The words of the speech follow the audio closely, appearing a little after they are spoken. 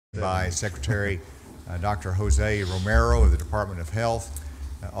by Secretary Dr. Jose Romero of the Department of Health,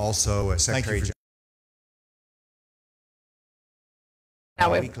 also Secretary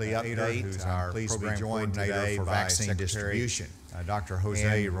weekly update, who's our program coordinator for vaccine distribution. Dr.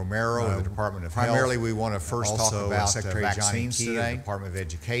 Jose Romero of the Department of Health. Primarily, we want to first talk about Secretary vaccines today, Department of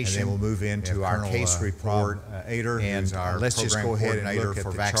Education, and then we'll move into our case report. And let's just go ahead and look at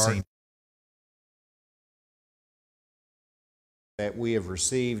the vaccine that we have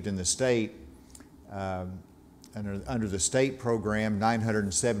received in the state under the state program,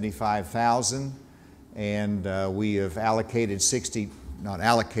 975,000, and we have allocated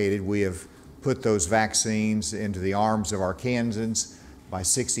we have put those vaccines into the arms of our Kansans by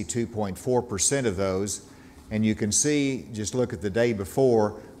 62.4% of those. And you can see, just look at the day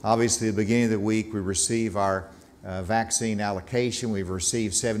before, obviously at the beginning of the week we receive our vaccine allocation. We've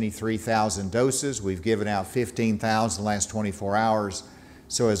received 73,000 doses. We've given out 15,000 in the last 24 hours.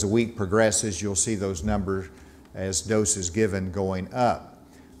 So as the week progresses, you'll see those numbers as doses given going up.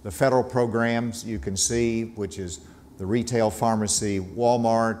 The federal programs you can see, which is the retail pharmacy,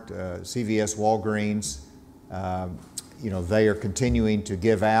 Walmart, CVS, Walgreens, they are continuing to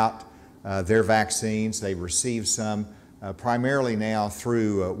give out their vaccines. They receive some primarily now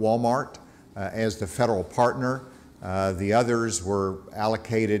through Walmart as the federal partner. The others were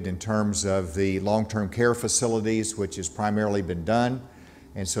allocated in terms of the long-term care facilities, which has primarily been done.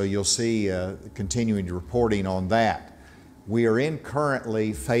 And so you'll see continuing reporting on that. We are in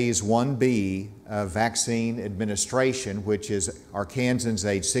currently phase 1B of vaccine administration, which is our Kansans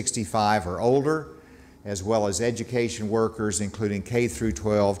age 65 or older, as well as education workers, including K through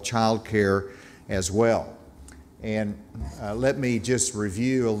 12, child care as well. And let me just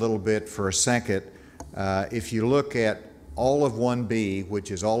review a little bit for a second. If you look at all of 1B, which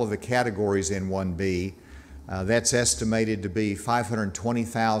is all of the categories in 1B, that's estimated to be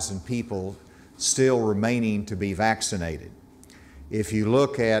 520,000 people still remaining to be vaccinated. If you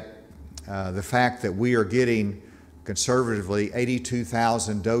look at the fact that we are getting conservatively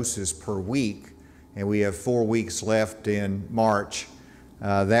 82,000 doses per week, and we have 4 weeks left in March,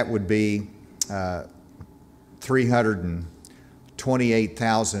 that would be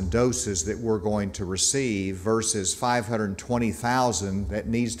 328,000 doses that we're going to receive versus 520,000 that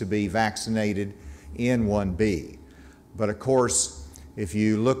needs to be vaccinated in 1B. But of course, if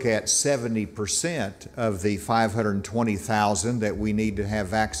you look at 70% of the 520,000 that we need to have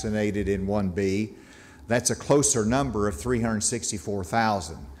vaccinated in 1B, that's a closer number of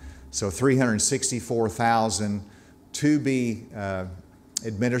 364,000. So 364,000 to be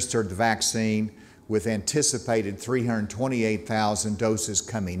administered the vaccine, with anticipated 328,000 doses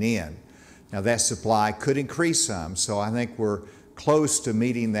coming in. Now that supply could increase some, so I think we're close to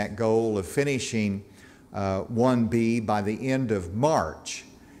meeting that goal of finishing 1B by the end of March.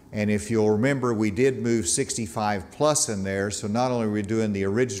 And if you'll remember, we did move 65 plus in there, so not only are we doing the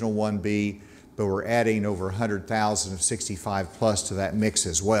original 1B, but we're adding over 100,000 of 65 plus to that mix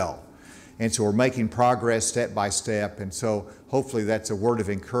as well. And so we're making progress step by step, and so hopefully that's a word of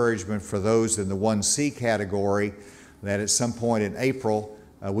encouragement for those in the 1C category that at some point in April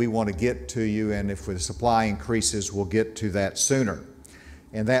we want to get to you, and if the supply increases, we'll get to that sooner.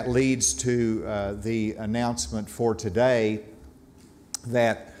 And that leads to the announcement for today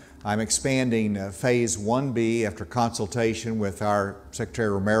that I'm expanding phase 1B after consultation with our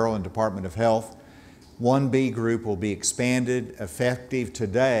Secretary Romero and Department of Health. 1B group will be expanded effective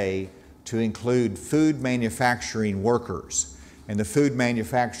today to include food manufacturing workers. And the food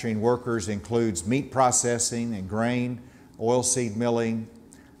manufacturing workers includes meat processing and grain, oilseed milling.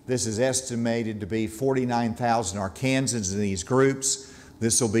 This is estimated to be 49,000 Arkansans in these groups.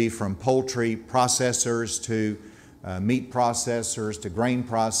 This will be from poultry processors to meat processors to grain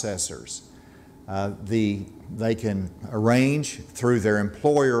processors. They can arrange through their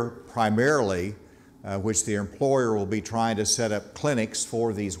employer primarily, which the employer will be trying to set up clinics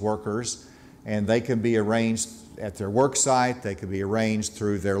for these workers, and they can be arranged at their work site, they can be arranged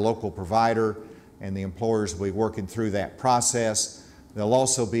through their local provider, and the employers will be working through that process. They'll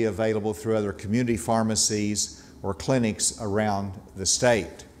also be available through other community pharmacies or clinics around the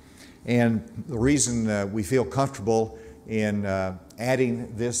state. And the reason we feel comfortable in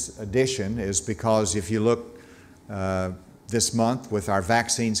adding this addition is because if you look this month with our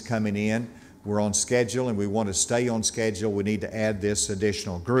vaccines coming in, we're on schedule and we want to stay on schedule. We need to add this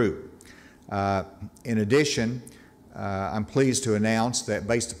additional group. In addition, I'm pleased to announce that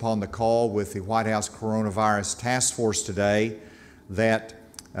based upon the call with the White House Coronavirus Task Force today, that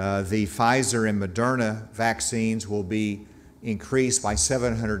the Pfizer and Moderna vaccines will be increased by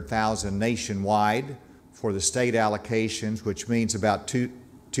 700,000 nationwide for the state allocations, which means about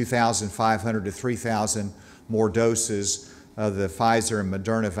 2,500 to 3,000 more doses of the Pfizer and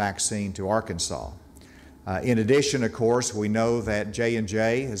Moderna vaccine to Arkansas. In addition, of course, we know that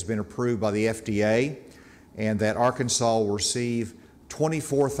J&J has been approved by the FDA and that Arkansas will receive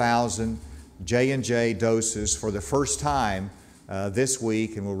 24,000 J&J doses for the first time this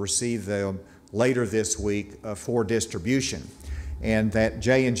week, and will receive them later this week for distribution. And that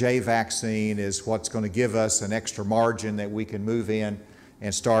J&J vaccine is what's going to give us an extra margin that we can move in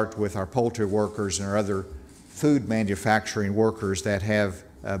and start with our poultry workers and our other food manufacturing workers that have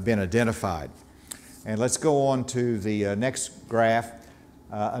been identified. And let's go on to the next graph.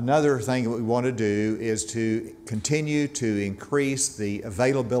 Another thing that we want to do is to continue to increase the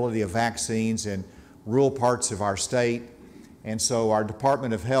availability of vaccines in rural parts of our state. And so our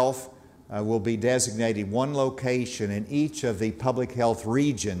Department of Health will be designating one location in each of the public health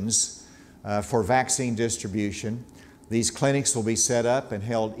regions for vaccine distribution. These clinics will be set up and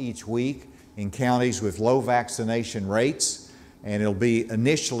held each week in counties with low vaccination rates, and it'll be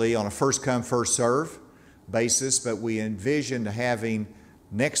initially on a first-come, first-serve basis, but we envision having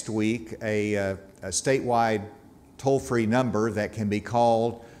next week a statewide toll-free number that can be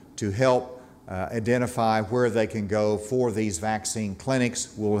called to help identify where they can go for these vaccine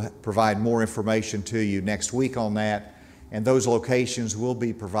clinics. We'll provide more information to you next week on that, and those locations will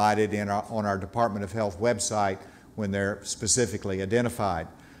be provided on our Department of Health website when they're specifically identified.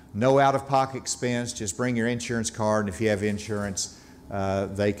 No out-of-pocket expense, just bring your insurance card, and if you have insurance,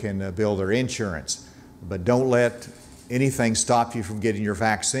 they can bill their insurance. But don't let anything stop you from getting your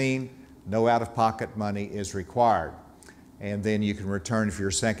vaccine. No out-of-pocket money is required. And then you can return for your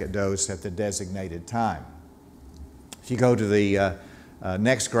second dose at the designated time. If you go to the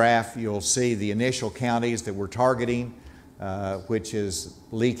next graph, you'll see the initial counties that we're targeting, which is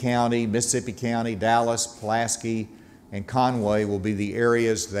Lee County, Mississippi County, Dallas, Pulaski, and Conway will be the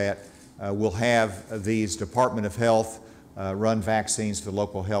areas that will have these Department of Health run vaccines to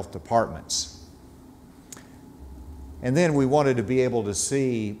local health departments. And then we wanted to be able to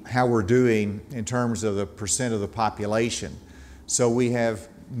see how we're doing in terms of the percent of the population. So we have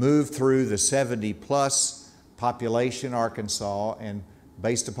moved through the 70-plus population in Arkansas, and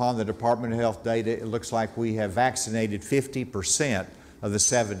based upon the Department of Health data, it looks like we have vaccinated 50% of the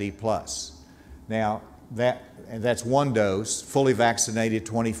 70-plus. Now, that's one dose, fully vaccinated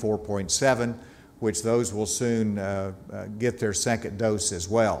 24.7, which those will soon get their second dose as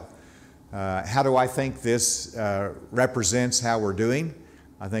well. How do I think this represents how we're doing?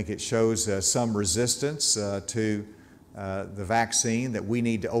 I think it shows some resistance to the vaccine that we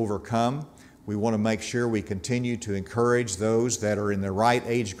need to overcome. We want to make sure we continue to encourage those that are in the right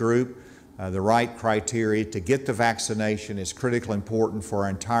age group, the right criteria to get the vaccination is critically important for our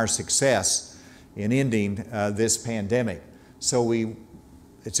entire success in ending this pandemic. So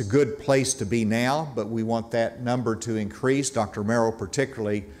it's a good place to be now, but we want that number to increase. Dr. Merrill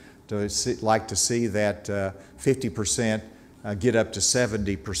particularly like to see that 50% get up to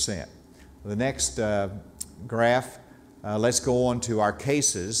 70%. The next graph, let's go on to our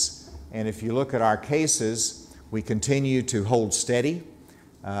cases. And if you look at our cases, we continue to hold steady,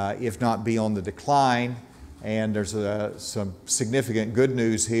 if not be on the decline. And there's some significant good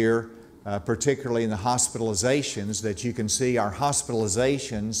news here, particularly in the hospitalizations, that you can see our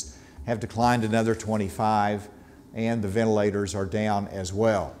hospitalizations have declined another 25, and the ventilators are down as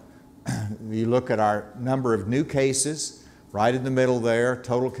well. You look at our number of new cases, right in the middle there,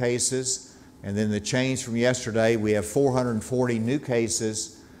 total cases, and then the change from yesterday, we have 440 new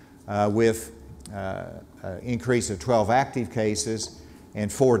cases with an increase of 12 active cases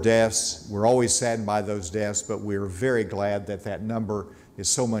and 4 deaths. We're always saddened by those deaths, but we're very glad that that number is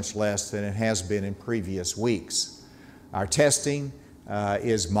so much less than it has been in previous weeks. Our testing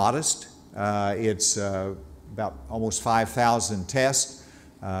is modest. It's about almost 5,000 tests.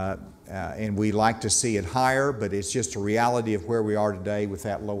 And we like to see it higher, but it's just a reality of where we are today with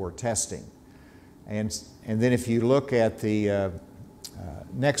that lower testing. And then if you look at the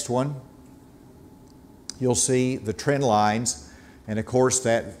next one, you'll see the trend lines. And of course,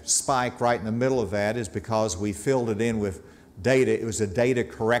 that spike right in the middle of that is because we filled it in with data. It was a data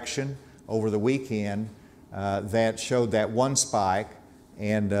correction over the weekend that showed that one spike,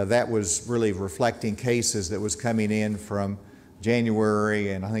 and that was really reflecting cases that was coming in from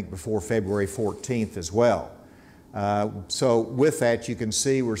January and I think before February 14th as well. So with that, you can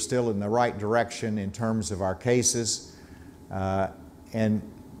see we're still in the right direction in terms of our cases. And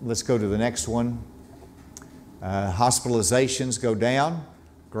let's go to the next one. Hospitalizations go down.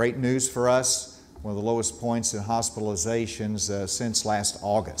 Great news for us. One of the lowest points in hospitalizations since last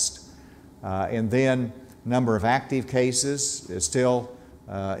August. And then number of active cases is still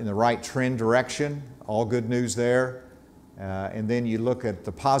in the right trend direction, all good news there. And then you look at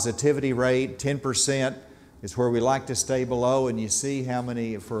the positivity rate, 10% is where we like to stay below, and you see how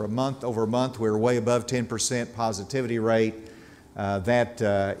many, for a month, over a month, we're way above 10% positivity rate. That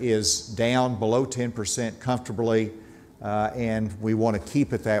is down below 10% comfortably, and we want to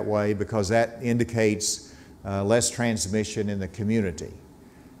keep it that way because that indicates less transmission in the community.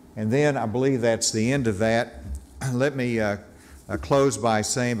 And then I believe that's the end of that. Let me close by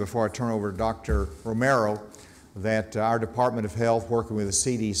saying, before I turn over to Dr. Romero, that our Department of Health, working with the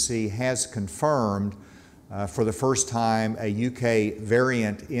CDC, has confirmed for the first time a UK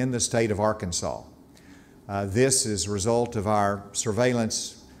variant in the state of Arkansas. This is a result of our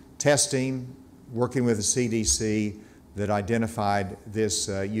surveillance testing, working with the CDC, that identified this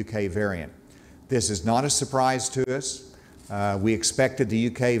UK variant. This is not a surprise to us. We expected the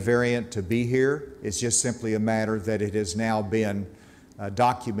UK variant to be here. It's just simply a matter that it has now been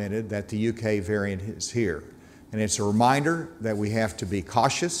documented that the UK variant is here. And it's a reminder that we have to be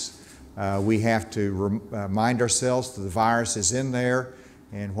cautious. We have to remind ourselves that the virus is in there,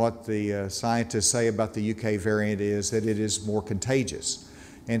 and what the scientists say about the UK variant is that it is more contagious.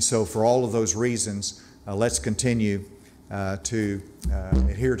 And so for all of those reasons, let's continue to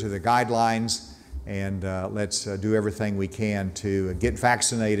adhere to the guidelines, and let's do everything we can to get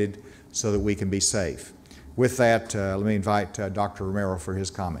vaccinated so that we can be safe. With that, let me invite Dr. Romero for his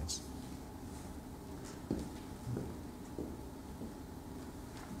comments.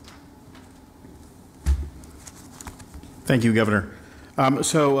 Thank you, Governor.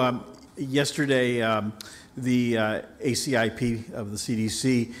 Yesterday, the ACIP of the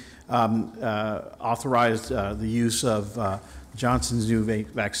CDC authorized the use of Johnson's new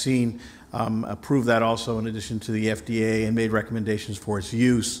vaccine, approved that also in addition to the FDA, and made recommendations for its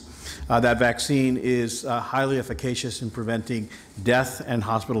use. That vaccine is highly efficacious in preventing death and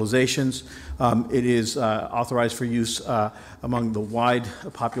hospitalizations. It is authorized for use among the wide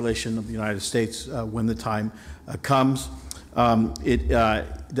population of the United States when the time comes. It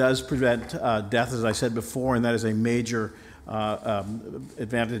does prevent death, as I said before, and that is a major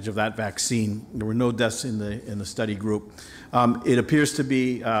advantage of that vaccine. There were no deaths in the study group. It appears to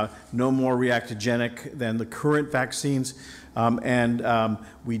be no more reactogenic than the current vaccines, and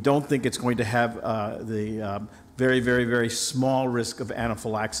we don't think it's going to have the very, very, very small risk of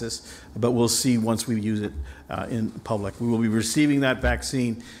anaphylaxis, but we'll see once we use it in public. We will be receiving that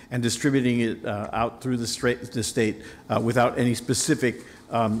vaccine and distributing it out through the state without any specific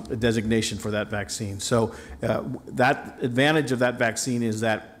designation for that vaccine. So that advantage of that vaccine is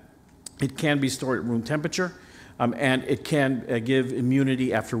that it can be stored at room temperature, and it can give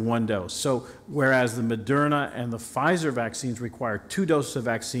immunity after one dose. So whereas the Moderna and the Pfizer vaccines require 2 doses of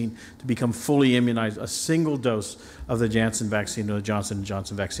vaccine to become fully immunized, a single dose of the Janssen vaccine or the Johnson &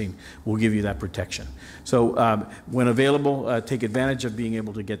 Johnson vaccine will give you that protection. So when available, take advantage of being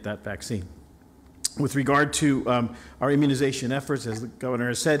able to get that vaccine. With regard to our immunization efforts, as the Governor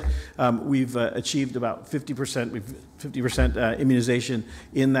has said, we've achieved about 50% immunization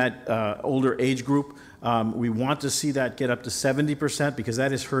in that older age group. We want to see that get up to 70% because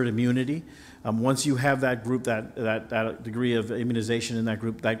that is herd immunity. Once you have that group, that degree of immunization in that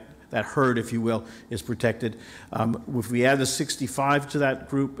group, that herd, if you will, is protected. If we add the 65 to that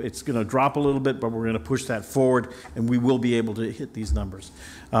group, it's going to drop a little bit, but we're going to push that forward, and we will be able to hit these numbers.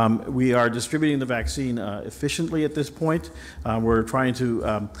 We are distributing the vaccine efficiently at this point. We're trying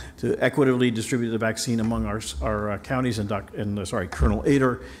to equitably distribute the vaccine among our counties, and Colonel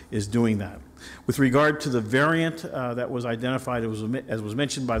Ader is doing that. With regard to the variant that was identified, as was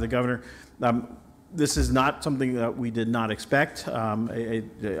mentioned by the Governor, this is not something that we did not expect.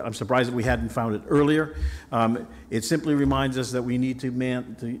 I'm surprised that we hadn't found it earlier. It simply reminds us that we need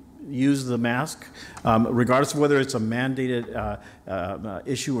to use the mask, regardless of whether it's a mandated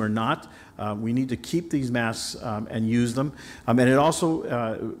issue or not. We need to keep these masks and use them. And it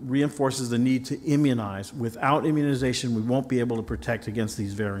also reinforces the need to immunize. Without immunization, we won't be able to protect against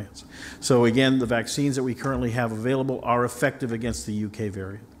these variants. So again, the vaccines that we currently have available are effective against the UK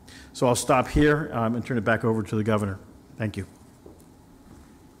variant. So I'll stop here and turn it back over to the Governor. Thank you.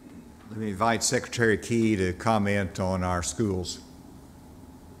 Let me invite Secretary Key to comment on our schools.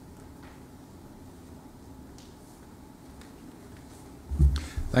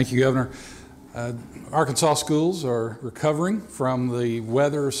 Thank you, Governor. Arkansas schools are recovering from the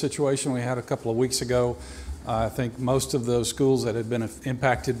weather situation we had a couple of weeks ago. I think most of those schools that had been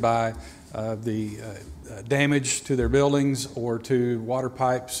impacted by the damage to their buildings or to water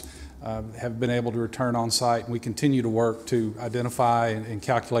pipes have been able to return on site. We continue to work to identify and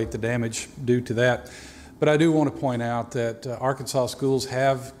calculate the damage due to that. But I do want to point out that Arkansas schools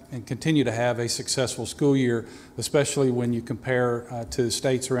have and continue to have a successful school year, especially when you compare to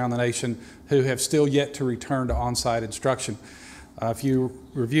states around the nation who have still yet to return to on-site instruction. If you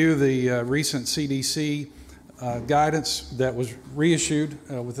review the recent CDC guidance that was reissued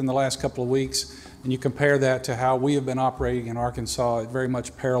within the last couple of weeks, and you compare that to how we have been operating in Arkansas, it very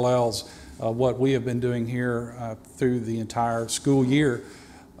much parallels what we have been doing here through the entire school year,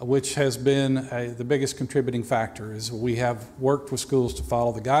 which has been the biggest contributing factor. Is we have worked with schools to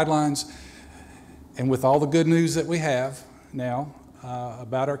follow the guidelines, and with all the good news that we have now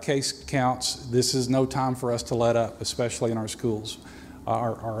about our case counts, this is no time for us to let up, especially in our schools.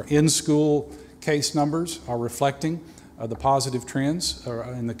 Our in-school case numbers are reflecting the positive trends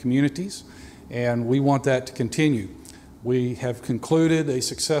in the communities, and we want that to continue. We have concluded a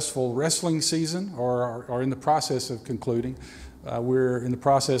successful wrestling season, or are in the process of concluding. We're in the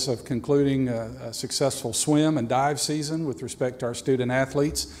process of concluding a successful swim and dive season with respect to our student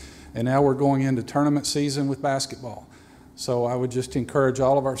athletes, and now we're going into tournament season with basketball. So I would just encourage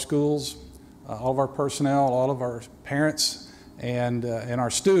all of our schools, all of our personnel, all of our parents, and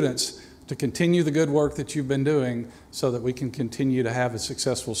our students to continue the good work that you've been doing so that we can continue to have a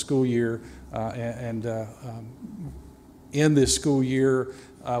successful school year and end this school year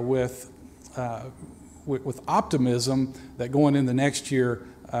with optimism that going into next year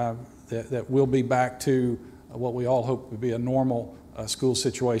that we'll be back to what we all hope would be a normal school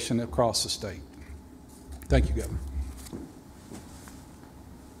situation across the state. Thank you, Governor.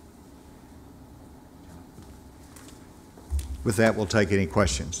 With that, we'll take any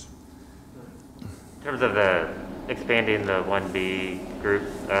questions. In terms of expanding the 1B group,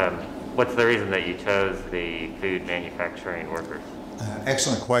 what's the reason that you chose the food manufacturing workers?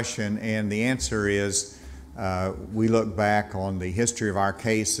 Excellent question, and the answer is we look back on the history of our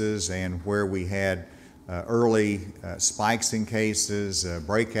cases and where we had early spikes in cases,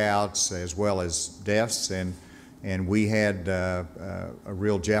 breakouts, as well as deaths, and we had a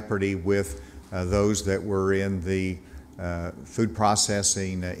real jeopardy with those that were in the food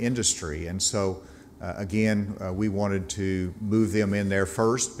processing industry. And so again, we wanted to move them in there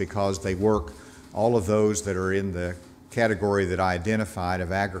first because they work, all of those that are in the category that I identified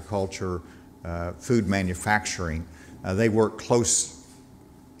of agriculture, food manufacturing, they work close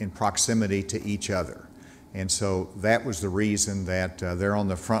in proximity to each other. And so that was the reason that they're on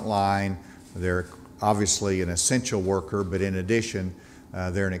the front line. They're obviously an essential worker, but in addition,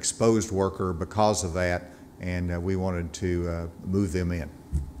 they're an exposed worker because of that, and we wanted to move them in.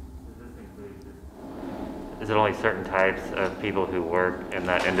 Is it only certain types of people who work in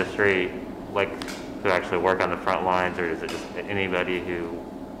that industry, like who actually work on the front lines, or is it just anybody who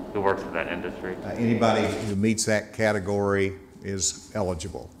works in that industry? Anybody who meets that category is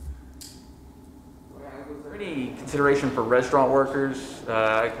eligible. Was there any consideration for restaurant workers?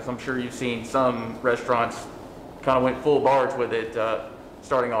 Because I'm sure you've seen some restaurants kind of went full barge with it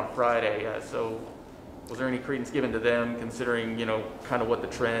starting on Friday. So was there any credence given to them, considering, you know, kind of what the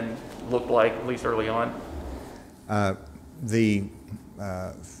trend looked like, at least early on? The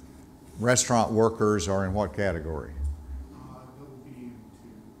restaurant workers are in what category? That would be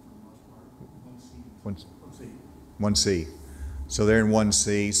for the most part 1C. 1C. So they're in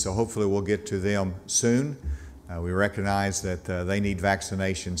 1C, so hopefully we'll get to them soon. We recognize that they need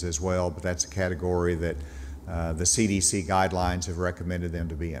vaccinations as well, but that's a category that the CDC guidelines have recommended them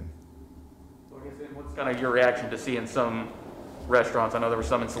to be in. So I guess then what's kind of your reaction to seeing some restaurants? I know there were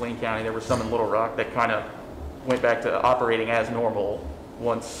some in Saline County, there were some in Little Rock that kind of went back to operating as normal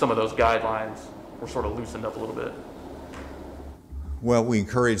once some of those guidelines were sort of loosened up a little bit. Well, we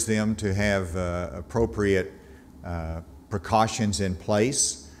encourage them to have appropriate precautions in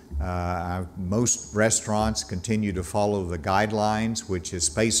place. Most restaurants continue to follow the guidelines, which is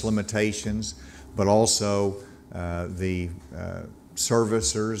space limitations, but also the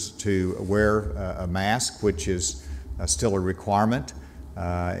servicers to wear a mask, which is still a requirement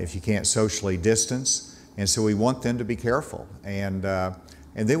if you can't socially distance. And so we want them to be careful. And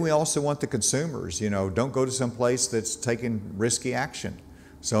then we also want the consumers, you know, don't go to some place that's taking risky action.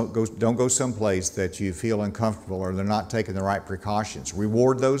 So don't go someplace that you feel uncomfortable or they're not taking the right precautions.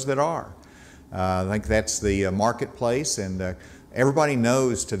 Reward those that are. I think that's the marketplace, and everybody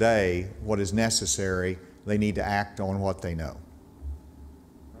knows today what is necessary. They need to act on what they know.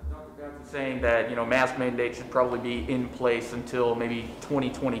 Dr. Gadsden saying that, you know, mask mandates should probably be in place until maybe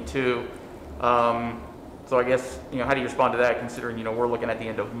 2022. So I guess, you know, how do you respond to that, considering, you know, we're looking at the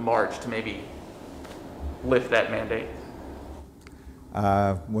end of March to maybe lift that mandate?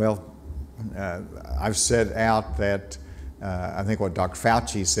 I've set out that I think what Dr.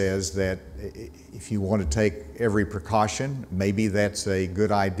 Fauci says, that if you want to take every precaution, maybe that's a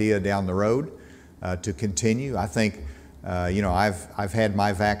good idea down the road to continue. I think, you know, I've had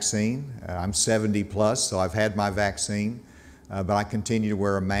my vaccine. I'm 70 plus, so I've had my vaccine. But I continue to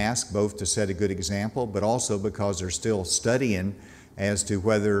wear a mask, both to set a good example, but also because they're still studying as to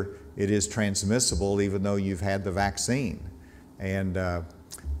whether it is transmissible even though you've had the vaccine. And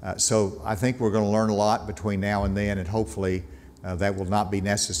so I think we're going to learn a lot between now and then, and hopefully that will not be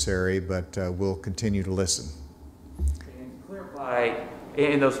necessary, but we'll continue to listen. And clarify,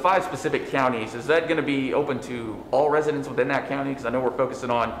 in those 5 specific counties, is that going to be open to all residents within that county? Because I know we're focusing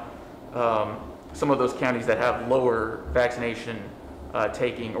on some of those counties that have lower vaccination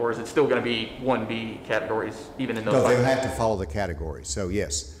taking, or is it still going to be 1B categories even in those? No, they'll have to follow the categories. So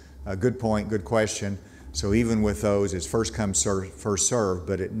yes, good point, good question. So even with those, it's first come, first served,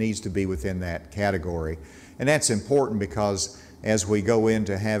 but it needs to be within that category. And that's important because as we go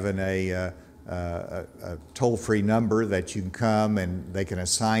into having a toll-free number that you can come and they can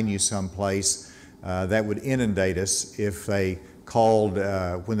assign you someplace, that would inundate us if they called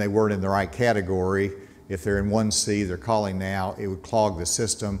when they weren't in the right category. If they're in 1C, they're calling now, it would clog the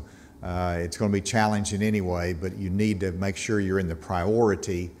system. It's going to be challenging anyway, but you need to make sure you're in the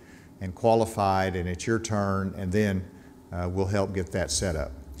priority and qualified, and it's your turn, and then we'll help get that set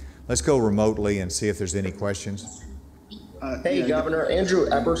up. Let's go remotely and see if there's any questions. Hey, Governor. Andrew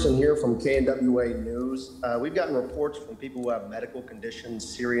Epperson here from KNWA News. We've gotten reports from people who have medical conditions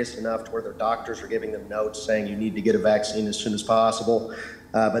serious enough to where their doctors are giving them notes saying you need to get a vaccine as soon as possible,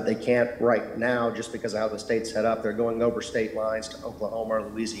 but they can't right now just because of how the state's set up. They're going over state lines to Oklahoma or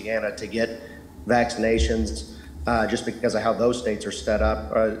Louisiana to get vaccinations just because of how those states are set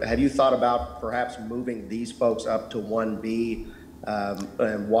up. Have you thought about perhaps moving these folks up to 1B,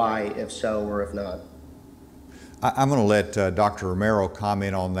 and why, if so, or if not? I'm going to let Dr. Romero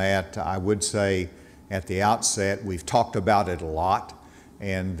comment on that. I would say at the outset, we've talked about it a lot,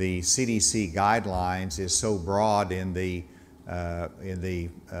 and the CDC guidelines is so broad in the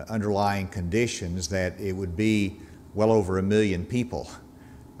underlying conditions that it would be well over 1 million people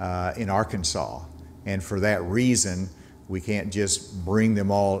in Arkansas. And for that reason, we can't just bring them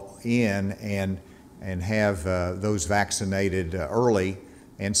all in and have those vaccinated early.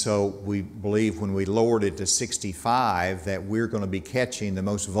 And so we believe when we lowered it to 65 that we're going to be catching the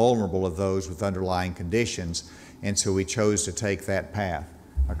most vulnerable of those with underlying conditions. And so we chose to take that path.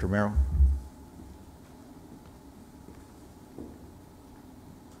 Dr. Romero?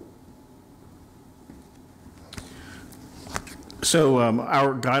 So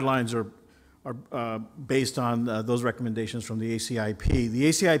our guidelines are based on those recommendations from the ACIP. The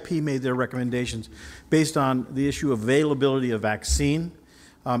ACIP made their recommendations based on the issue of availability of vaccine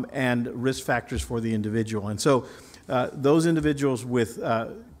and risk factors for the individual. And so those individuals with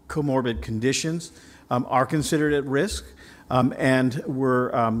comorbid conditions are considered at risk and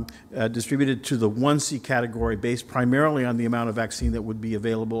were distributed to the 1C category based primarily on the amount of vaccine that would be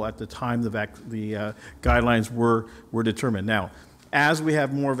available at the time the guidelines were determined. Now, as we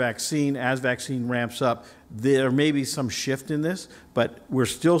have more vaccine, as vaccine ramps up, there may be some shift in this, but we're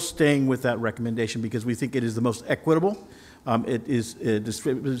still staying with that recommendation because we think it is the most equitable. It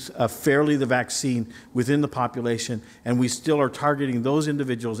distributes fairly the vaccine within the population, and we still are targeting those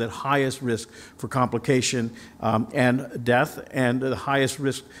individuals at highest risk for complication and death, and the highest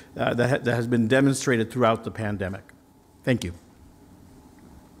risk that has been demonstrated throughout the pandemic. Thank you.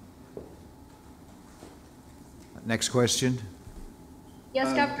 Next question.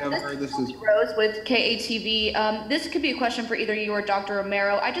 Yes, Governor, this is Rose with KATV. This could be a question for either you or Dr.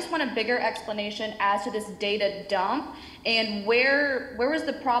 Romero. I just want a bigger explanation as to this data dump and where was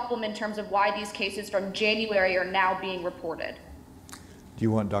the problem in terms of why these cases from January are now being reported? Do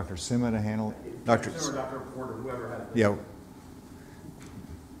you want Dr. Sima to handle it? Dr. Porter, whoever has it. Yeah.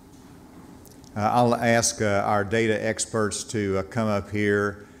 I'll ask our data experts to come up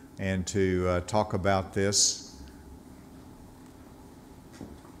here and to talk about this.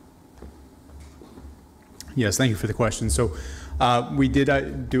 Yes, thank you for the question. So we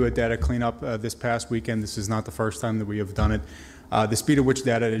did do a data cleanup this past weekend. This is not the first time that we have done it. The speed at which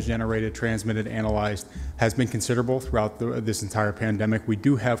data is generated, transmitted, analyzed has been considerable throughout this entire pandemic. We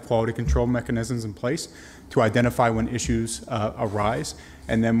do have quality control mechanisms in place to identify when issues arise.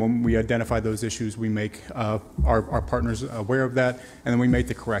 And then when we identify those issues, we make our partners aware of that, and then we make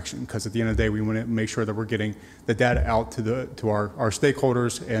the correction. Because at the end of the day, we want to make sure that we're getting the data out to our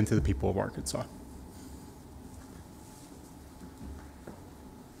stakeholders and to the people of Arkansas.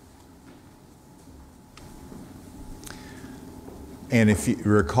 And if you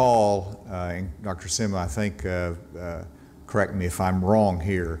recall, Dr. Sima, I think correct me if I'm wrong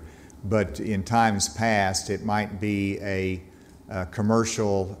here, but in times past, it might be a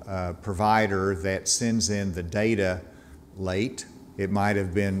commercial provider that sends in the data late. It might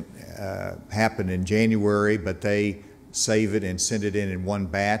have been happened in January, but they save it and send it in one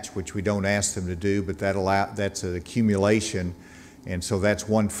batch, which we don't ask them to do, but that's an accumulation, and so that's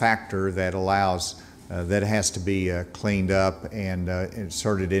one factor that allows that has to be cleaned up and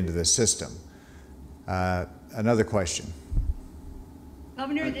inserted into the system. Another question.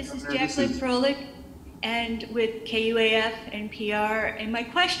 Governor, this is Jacqueline Froelich, and with KUAF and PR, and my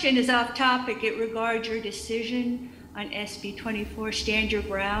question is off topic. It regards your decision on SB 24, Stand Your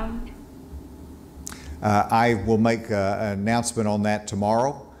Ground. I will make an announcement on that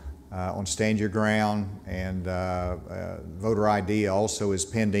tomorrow on Stand Your Ground, and voter ID also is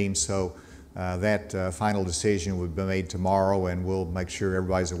pending, so that final decision will be made tomorrow, and we'll make sure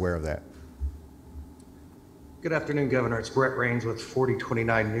everybody's aware of that. Good afternoon, Governor. It's Brett Rains with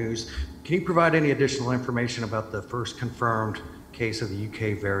 4029 News. Can you provide any additional information about the first confirmed case of the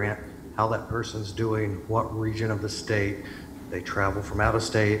UK variant, how that person's doing, what region of the state, they travel from out of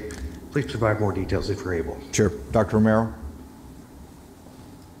state? Please provide more details if you're able. Sure. Dr. Romero?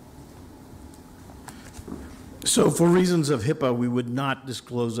 So for reasons of HIPAA, we would not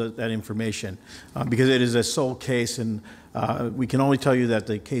disclose that information because it is a sole case, and we can only tell you that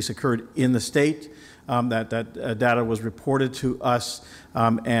the case occurred in the state, that data was reported to us,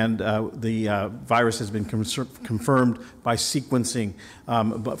 and the virus has been confirmed by sequencing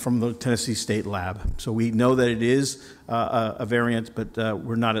but from the Tennessee State Lab. So we know that it is a variant, but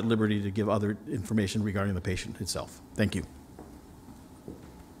we're not at liberty to give other information regarding the patient itself. Thank you.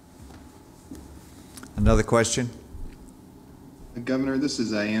 Another question? Governor, this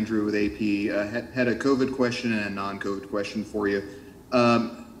is Andrew with AP. Had a COVID question and a non-COVID question for you.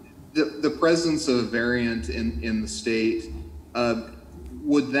 The presence of a variant in the state,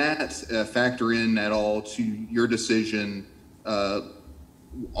 would that factor in at all to your decision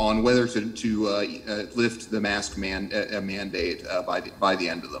on whether to lift the mask mandate by the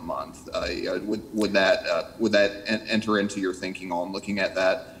end of the month? Would that enter into your thinking on looking at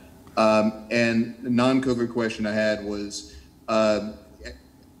that? And the non-COVID question I had was,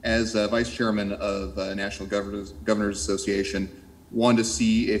 as Vice Chairman of National Governors Association, wanted to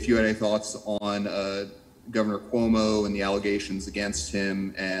see if you had any thoughts on Governor Cuomo and the allegations against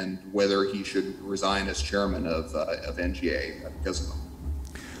him, and whether he should resign as chairman of NGA because of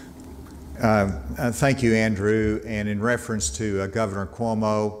them. Thank you, Andrew. And in reference to Governor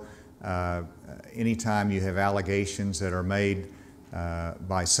Cuomo, anytime you have allegations that are made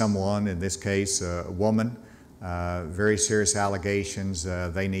by someone, in this case a woman, very serious allegations,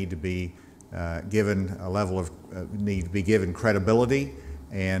 they need to be given a level of need to be given credibility,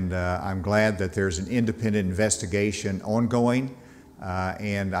 and I'm glad that there's an independent investigation ongoing,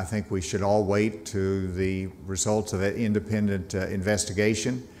 and I think we should all wait to the results of that independent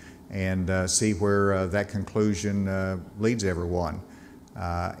investigation and see where that conclusion leads everyone.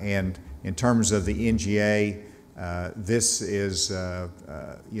 And in terms of the NGA, this is,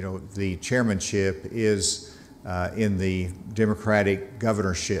 the chairmanship is in the Democratic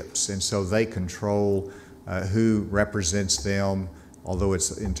governorships, and so they control who represents them. Although it's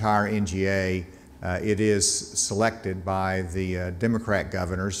the entire NGA, it is selected by the Democrat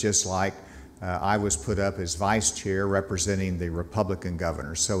governors, just like I was put up as vice chair representing the Republican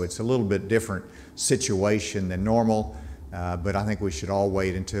governors. So it's a little bit different situation than normal, but I think we should all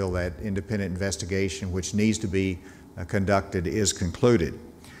wait until that independent investigation, which needs to be conducted, is concluded.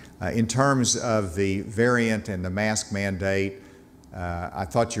 In terms of the variant and the mask mandate, I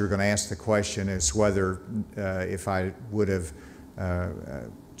thought you were going to ask the question as whether if I would have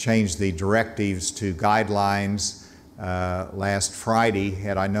changed the directives to guidelines last Friday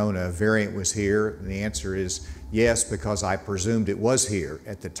had I known a variant was here. And the answer is yes, because I presumed it was here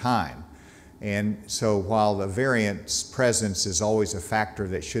at the time. And so while the variant's presence is always a factor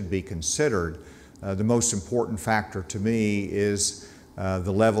that should be considered, the most important factor to me is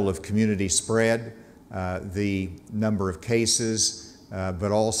the level of community spread, the number of cases,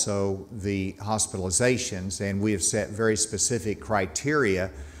 but also the hospitalizations. And we have set very specific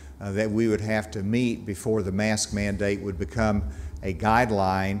criteria that we would have to meet before the mask mandate would become a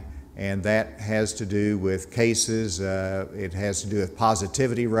guideline. And that has to do with cases, it has to do with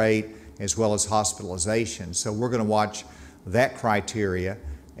positivity rate, as well as hospitalization. So we're going to watch that criteria,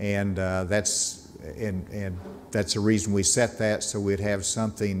 and that's the reason we set that, so we'd have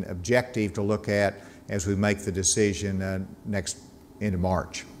something objective to look at as we make the decision next into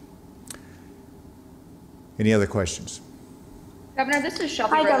March. Any other questions? Governor, this is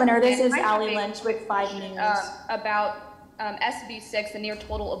Shelby. Hi, Governor. This is Allie Lynch with 5 News. About SB 6, the near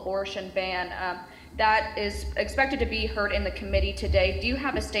total abortion ban, that is expected to be heard in the committee today. Do you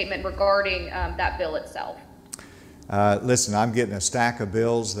have a statement regarding that bill itself? Listen, I'm getting a stack of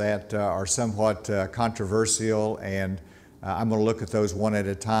bills that are somewhat controversial, and I'm going to look at those one at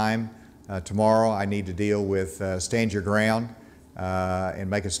a time. Tomorrow I need to deal with Stand Your Ground and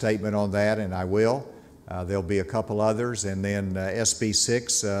make a statement on that, and I will. There'll be a couple others, and then SB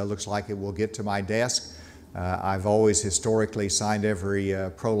 6 looks like it will get to my desk. I've always historically signed every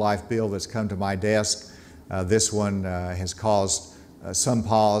pro-life bill that's come to my desk. This one has caused some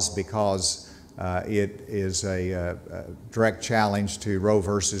pause because it is a direct challenge to Roe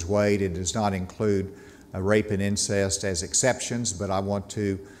versus Wade. It does not include rape and incest as exceptions, but I want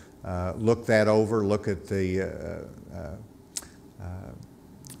to look that over, look at the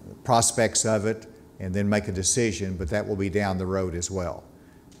prospects of it, and then make a decision, but that will be down the road as well.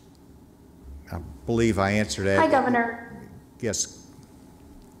 I believe I answered that. Hi, Governor. Yes.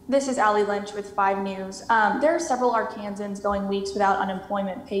 This is Allie Lynch with 5 News. There are several Arkansans going weeks without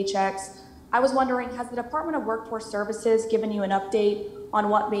unemployment paychecks. I was wondering, has the Department of Workforce Services given you an update on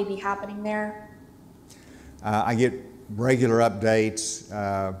what may be happening there? I get regular updates.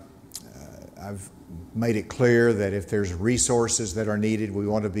 I've made it clear that if there's resources that are needed, we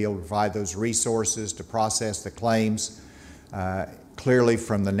want to be able to provide those resources to process the claims. Clearly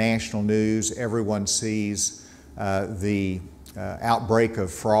from the national news, everyone sees the outbreak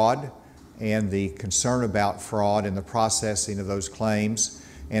of fraud and the concern about fraud in the processing of those claims.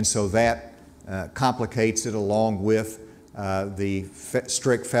 And so that complicates it, along with the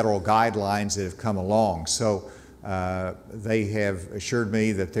strict federal guidelines that have come along. So they have assured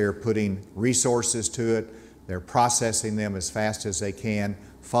me that they're putting resources to it. They're processing them as fast as they can,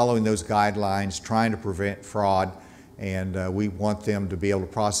 following those guidelines, trying to prevent fraud. And we want them to be able to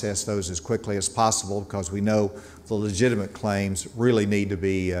process those as quickly as possible, because we know the legitimate claims really need to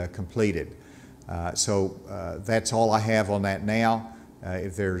be completed. So that's all I have on that now.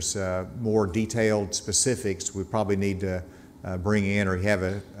 If there's more detailed specifics, we probably need to bring in or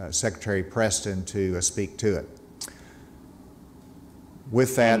have Secretary Preston to speak to it.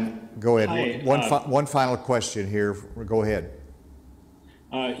 With that, go ahead. One final question here. Go ahead.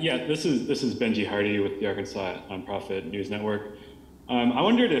 Yeah, this is Benji Hardy with the Arkansas Nonprofit News Network. I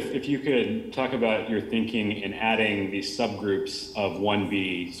wondered if you could talk about your thinking in adding these subgroups of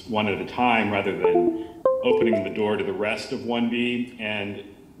 1B one at a time, rather than opening the door to the rest of 1B. And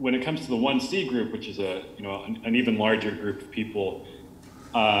when it comes to the 1C group, which is an even larger group of people,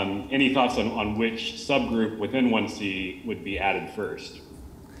 any thoughts on which subgroup within 1C would be added first?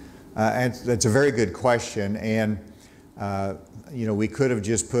 And that's a very good question. And we could have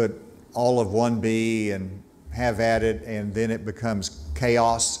just put all of 1B and have at it, and then it becomes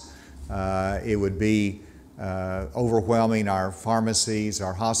chaos. It would be overwhelming our pharmacies,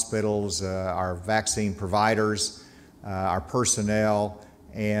 our hospitals, our vaccine providers, our personnel,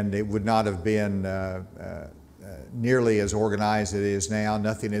 and it would not have been nearly as organized as it is now.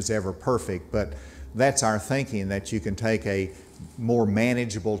 Nothing is ever perfect, but that's our thinking, that you can take a more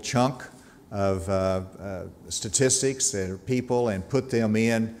manageable chunk of statistics and people and put them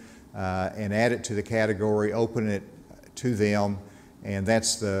in and add it to the category, open it to them, and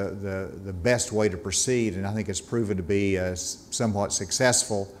that's the best way to proceed, and I think it's proven to be somewhat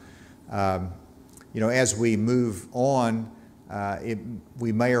successful. As we move on,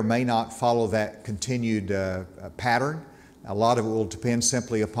 we may or may not follow that continued pattern. A lot of it will depend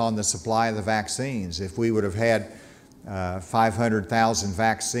simply upon the supply of the vaccines. If we would have had 500,000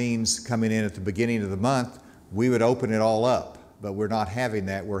 vaccines coming in at the beginning of the month, we would open it all up, but we're not having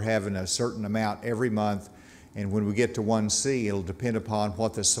that. We're having a certain amount every month, and when we get to 1C, it'll depend upon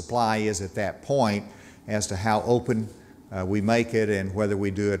what the supply is at that point as to how open we make it and whether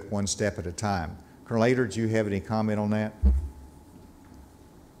we do it one step at a time. Colonel Ader, do you have any comment on that?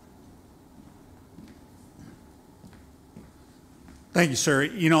 Thank you, sir.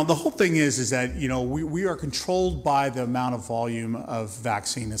 The whole thing is that, we are controlled by the amount of volume of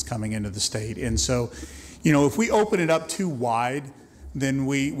vaccine that's coming into the state. And so, if we open it up too wide, then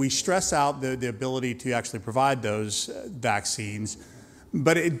we stress out the ability to actually provide those vaccines.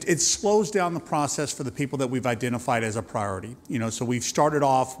 But it slows down the process for the people that we've identified as a priority. So we've started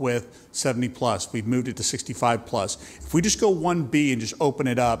off with 70 plus, we've moved it to 65 plus. If we just go 1B and just open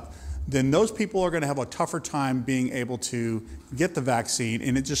it up, then those people are going to have a tougher time being able to get the vaccine,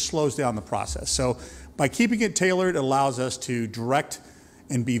 and it just slows down the process. So by keeping it tailored, it allows us to direct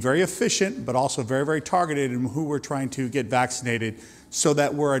and be very efficient, but also very, very targeted in who we're trying to get vaccinated, so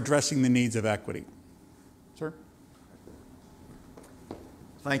that we're addressing the needs of equity. Sir?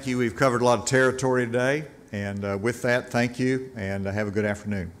 Thank you. We've covered a lot of territory today. And with that, thank you, and have a good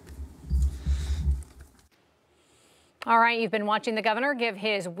afternoon. All right, you've been watching the governor give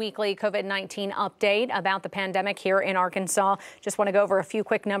his weekly COVID-19 update about the pandemic here in Arkansas. Just want to go over a few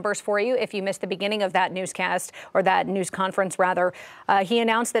quick numbers for you. If you missed the beginning of that newscast, or that news conference rather, he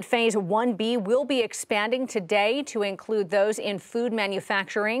announced that Phase 1B will be expanding today to include those in food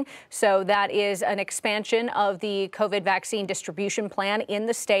manufacturing. So that is an expansion of the COVID vaccine distribution plan in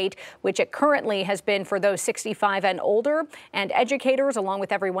the state, which it currently has been for those 65 and older and educators, along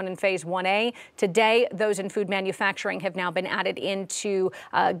with everyone in Phase 1A. Today, those in food manufacturing have now been added in to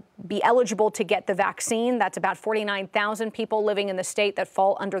be eligible to get the vaccine. That's about 49,000 people living in the state that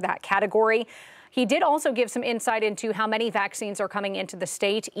fall under that category. He did also give some insight into how many vaccines are coming into the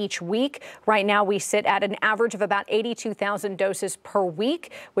state each week. Right now, we sit at an average of about 82,000 doses per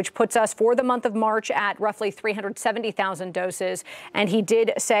week, which puts us for the month of March at roughly 370,000 doses. And he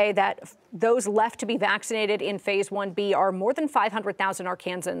did say that those left to be vaccinated in Phase 1B are more than 500,000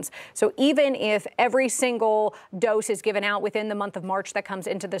 Arkansans. So even if every single dose is given out within the month of March that comes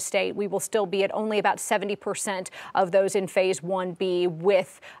into the state, we will still be at only about 70% of those in Phase 1B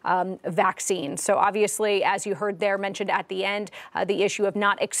with vaccines. So obviously, as you heard there mentioned at the end, the issue of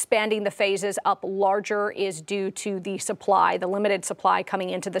not expanding the phases up larger is due to the supply, the limited supply coming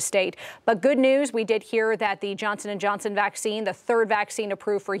into the state. But good news, we did hear that the Johnson & Johnson vaccine, the third vaccine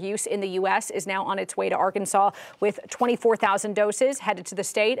approved for use in the U.S., is now on its way to Arkansas with 24,000 doses headed to the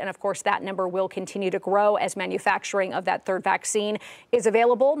state. And of course, that number will continue to grow as manufacturing of that third vaccine is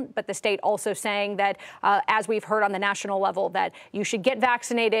available. But the state also saying that, as we've heard on the national level, that you should get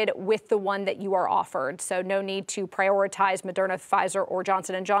vaccinated with the one that you are offered. So no need to prioritize Moderna, Pfizer, or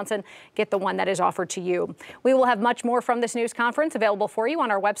Johnson & Johnson. Get the one that is offered to you. We will have much more from this news conference available for you on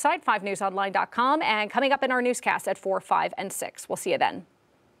our website, 5newsonline.com, and coming up in our newscast at 4, 5, and 6. We'll see you then.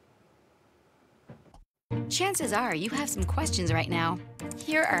 Chances are you have some questions right now.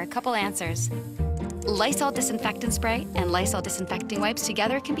 Here are a couple answers. Lysol disinfectant spray and Lysol disinfecting wipes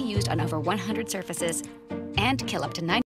together can be used on over 100 surfaces and kill up to 90